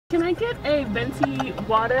Can I get a venti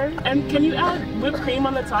water? And can you add whipped cream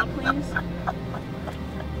on the top, please?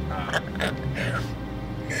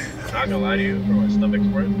 Not gonna lie to you, for my stomach's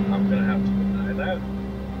worth, I'm gonna have to deny that.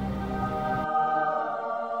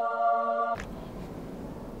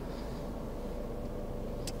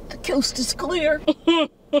 The coast is clear.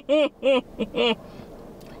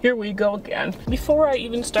 Here we go again. Before I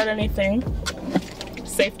even start anything,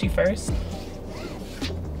 safety first.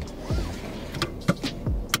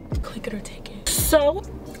 Click it or take it. So,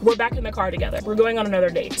 we're back in the car together. We're going on another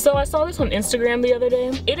date. So I saw this on Instagram the other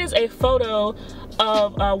day. It is a photo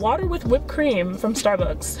of water with whipped cream from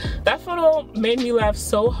Starbucks. That photo made me laugh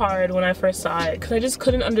so hard when I first saw it because I just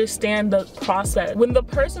couldn't understand the process. When the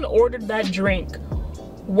person ordered that drink,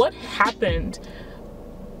 what happened?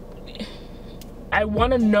 I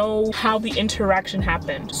want to know how the interaction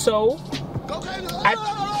happened. So,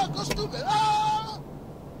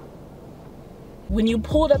 when you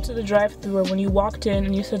pulled up to the drive-thru or when you walked in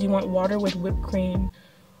and you said you want water with whipped cream,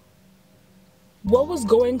 what was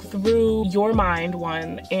going through your mind,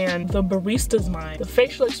 one, and the barista's mind? The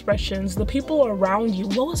facial expressions, the people around you,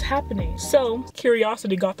 what was happening? So,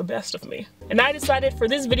 curiosity got the best of me. And I decided for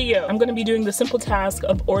this video, I'm gonna be doing the simple task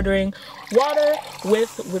of ordering water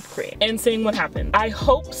with whipped cream and seeing what happens. I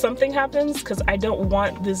hope something happens because I don't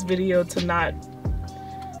want this video to not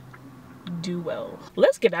do well.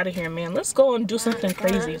 Let's get out of here, man. Let's go and do something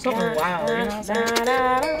crazy, something wild, you know what I'm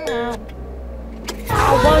saying?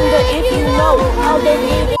 I wonder if you know how they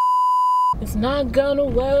did it. It's not gonna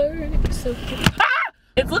work. So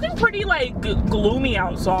it's looking pretty like gloomy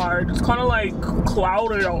outside. It's kind of like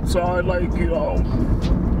cloudy outside, like, you know.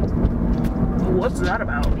 What's that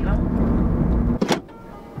about, you know?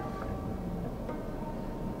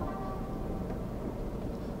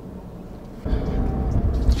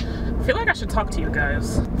 I feel like I should talk to you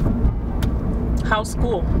guys. How's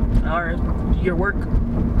school? Or your work?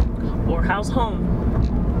 Or how's home?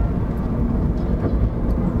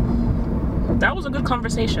 That was a good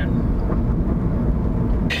conversation.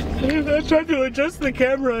 I tried to adjust the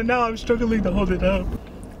camera and now I'm struggling to hold it up.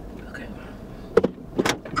 Okay.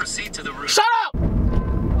 Proceed to the room. Shut up!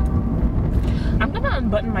 I'm gonna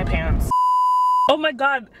unbutton my pants. Oh my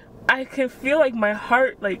god, I can feel like my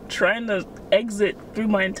heart like trying to exit through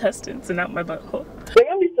my intestines and out my butthole. They're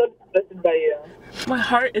gonna be so disgusted by you. My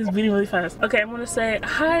heart is beating really fast. Okay, I'm gonna say,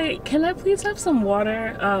 hi, can I please have some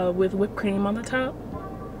water with whipped cream on the top?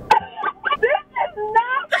 This is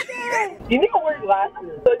not fair. You need to wear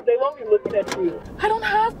glasses so they won't be looking at you. I don't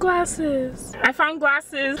have glasses. I found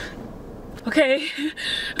glasses. Okay.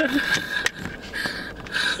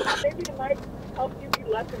 Maybe it might help you be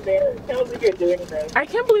less embarrassed. Can't believe you're doing this. I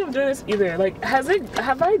can't believe I'm doing this either. Like,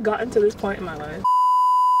 have I gotten to this point in my life?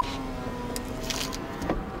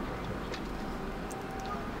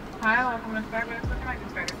 Hi, welcome to Starbucks. What can I get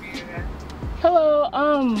started for you today? Hello,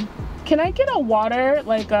 can I get a water,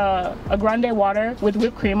 like a grande water with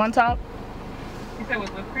whipped cream on top? You said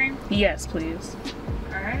with whipped cream? Yes, please.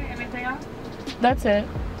 Alright, anything else? That's it.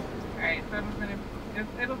 Alright, so I'm just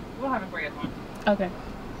gonna, we'll have it for you at once. Okay.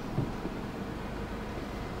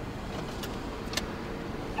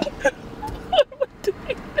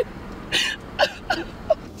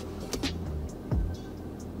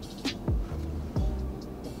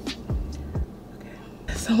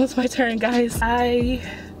 So it's my turn, guys. I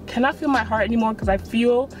cannot feel my heart anymore because I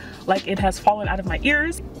feel like it has fallen out of my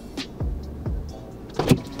ears.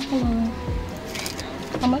 Hello.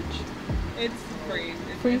 How much? It's free.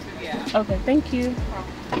 Free? Yeah. Okay, thank you.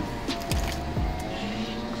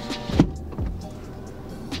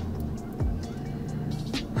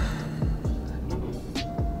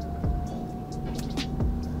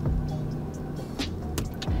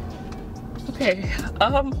 Okay,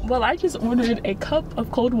 well, I just ordered a cup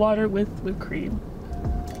of cold water with whipped cream.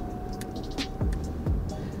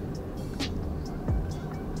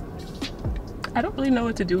 I don't really know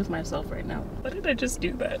what to do with myself right now. Why did I just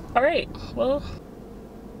do that? All right, well.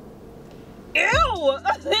 Ew!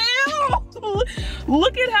 Ew!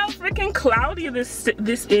 Look at how freaking cloudy this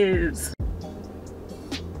is.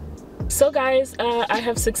 So guys, I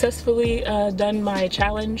have successfully done my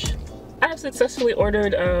challenge. I have successfully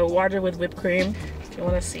ordered water with whipped cream, if you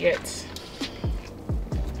want to see it.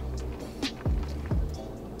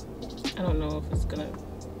 I don't know if it's gonna...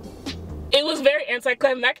 It was very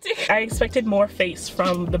anticlimactic. I expected more face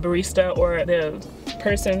from the barista or the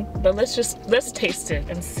person, but let's taste it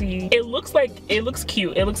and see. It looks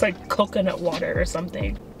cute. It looks like coconut water or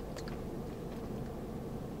something.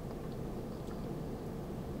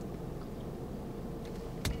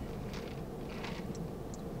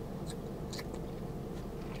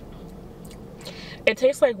 It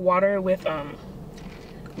tastes like water with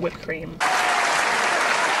whipped cream.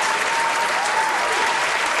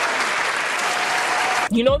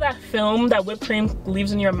 You know that film that whipped cream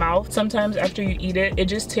leaves in your mouth? Sometimes after you eat it, it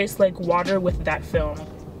just tastes like water with that film.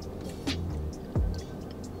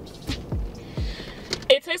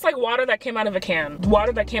 It tastes like water that came out of a can.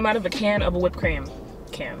 Water that came out of a can of a whipped cream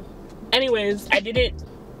can. Anyways, I did it.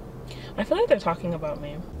 I feel like they're talking about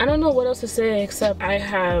me. I don't know what else to say except I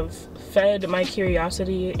have fed my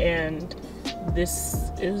curiosity and this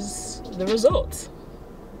is the result.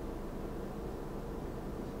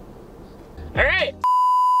 All right.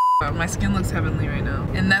 My skin looks heavenly right now.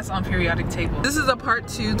 And that's on periodic table. This is a part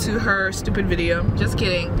 2 to her stupid video. Just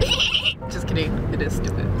kidding. Just kidding. It is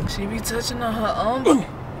stupid. She be touching on her own.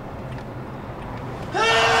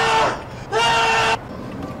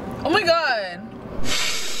 Oh my god.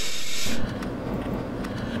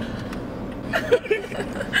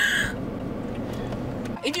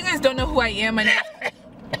 If you guys don't know who I am, my name is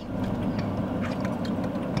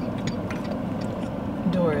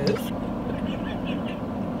Doris.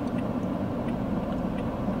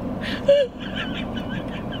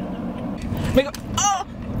 Oh!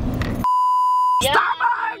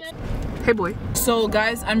 Starbucks! Hey boy. So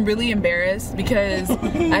guys, I'm really embarrassed because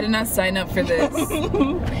I did not sign up for this.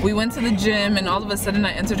 We went to the gym and all of a sudden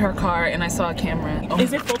I entered her car and I saw a camera. Oh,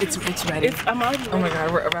 is it focused? It's ready. I'm already ready. Oh my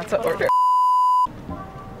god, we're about to order.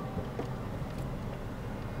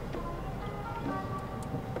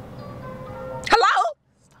 Hello?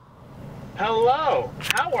 Hello,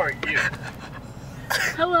 how are you?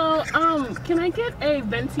 Hello, can I get a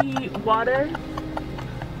venti water?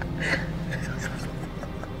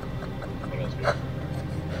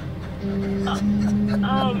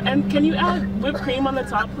 And can you add whipped cream on the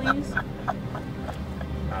top, please?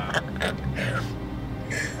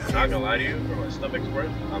 Not gonna lie to you, for my stomach's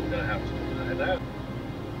worth, I'm gonna have to deny that.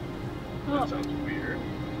 That sounds weird.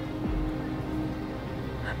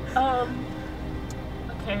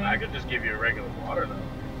 Okay. I could just give you a regular water though.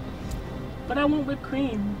 But I want whipped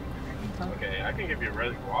cream. Okay, I can give you a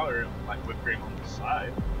regular water and like whipped cream on the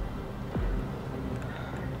side.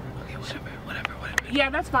 Okay, whatever. Yeah,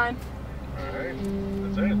 that's fine. Alright,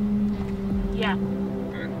 that's it. Yeah.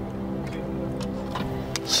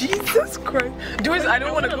 Jesus Christ. Doris, I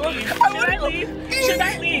don't want to go. Leave. Should I leave? Should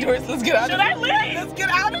I leave? Doris, let's get out of here. Should I leave? Let's get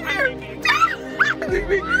out of here.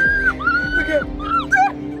 Look at.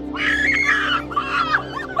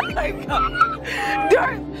 Oh my god.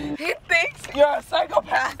 Doris, he thinks you're a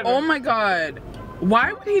psychopath. Oh my god.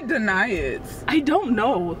 Why would he deny it? I don't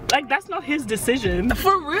know. Like, that's not his decision.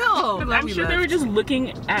 For real. I'm sure they were just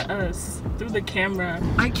looking at us through the camera.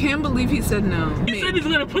 I can't believe he said no. He said he's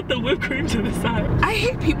gonna put the whipped cream to the side. I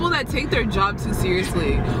hate people that take their job too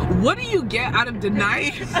seriously. What do you get out of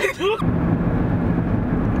denying? I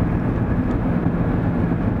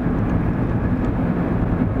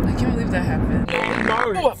can't believe that happened.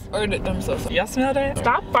 Oh, I farted. I'm so sorry. Y'all smell that?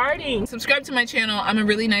 Stop farting. Subscribe to my channel. I'm a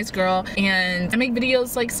really nice girl and I make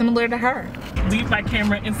videos like similar to her. Leave my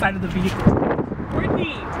camera inside of the vehicle.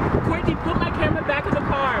 Courtney, put my camera back in the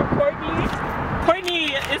car.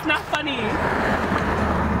 Courtney, it's not funny.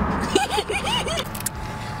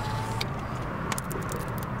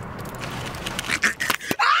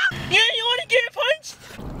 Yeah, you wanna get punched?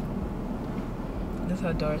 That's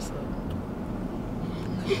how Doris looks.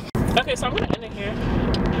 Okay, so I'm gonna end it here.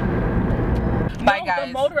 Bye, No, guys.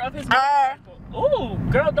 The motor of his motorcycle. Ooh,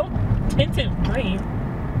 girl, don't tint it green.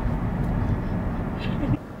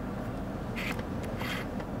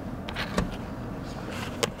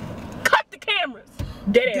 Cut the cameras.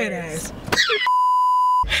 Dead ass.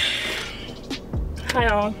 Hi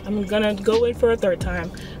y'all, I'm gonna go in for a third time.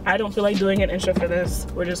 I don't feel like doing an intro for this.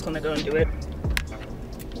 We're just gonna go and do it.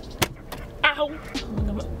 Ow!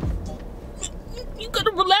 You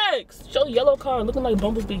gotta relax. Show yellow car looking like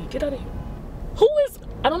Bumblebee. Get out of here. Who is?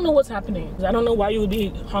 I don't know what's happening. I don't know why you would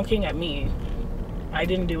be honking at me. I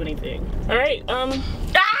didn't do anything. All right. Ah!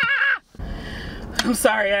 I'm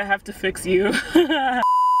sorry. I have to fix you. Well,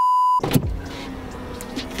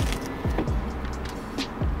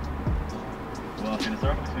 can we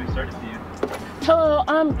start it to you? Hello.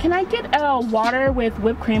 Can I get water with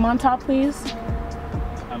whipped cream on top, please?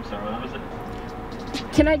 I'm sorry, what was it?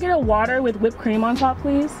 Can I get a water with whipped cream on top,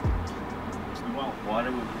 please? You want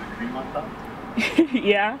water with whipped cream on top?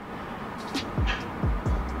 Yeah.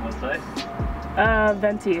 What size?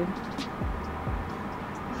 Venti. You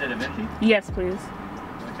said a venti? Yes, please.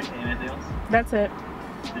 Okay, anything else? That's it.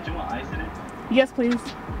 Did you want ice in it? Yes, please.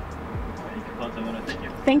 Alright, you can close the window, thank you.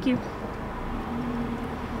 Thank you.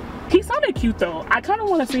 He sounded cute though. I kind of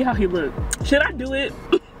want to see how he looked. Should I do it?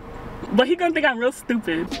 But he gonna think I'm real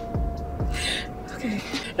stupid. Okay.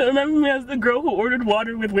 Remember me as the girl who ordered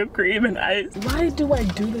water with whipped cream and ice. Why do I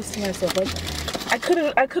do this to myself? Like, I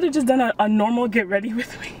could have just done a normal get ready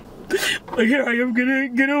with me. Like, here I am gonna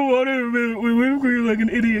get a water with whipped cream like an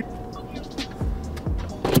idiot.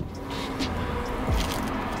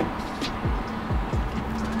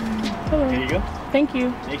 Hello. Here you go. Thank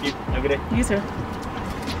you. Thank you. Have a good day. You too.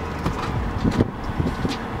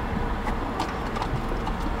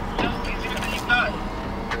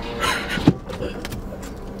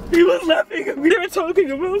 He was laughing at me. They were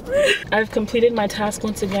talking about me. I've completed my task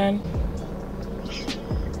once again.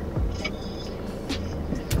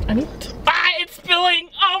 I need to. It's spilling.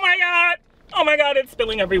 Oh my god. Oh my god, it's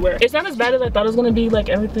spilling everywhere. It's not as bad as I thought it was gonna be, like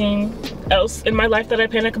everything else in my life that I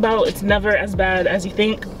panic about. It's never as bad as you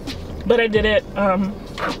think. But I did it. I'm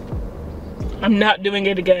not doing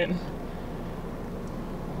it again.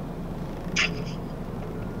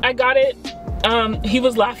 I got it. He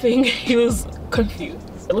was laughing. He was confused.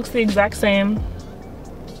 It looks the exact same.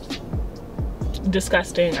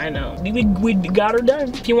 Disgusting, I know. We got her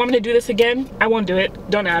done. If you want me to do this again, I won't do it.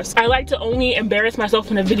 Don't ask. I like to only embarrass myself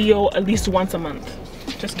in a video at least once a month.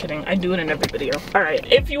 Just kidding. I do it in every video. All right.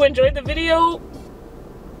 If you enjoyed the video,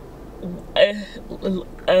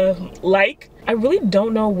 like. I really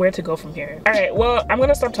don't know where to go from here. All right, well, I'm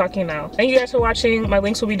gonna stop talking now. Thank you guys for watching. My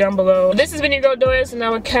links will be down below. This has been your girl Doris, and I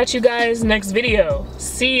will catch you guys next video.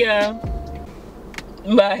 See ya.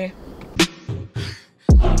 Bye.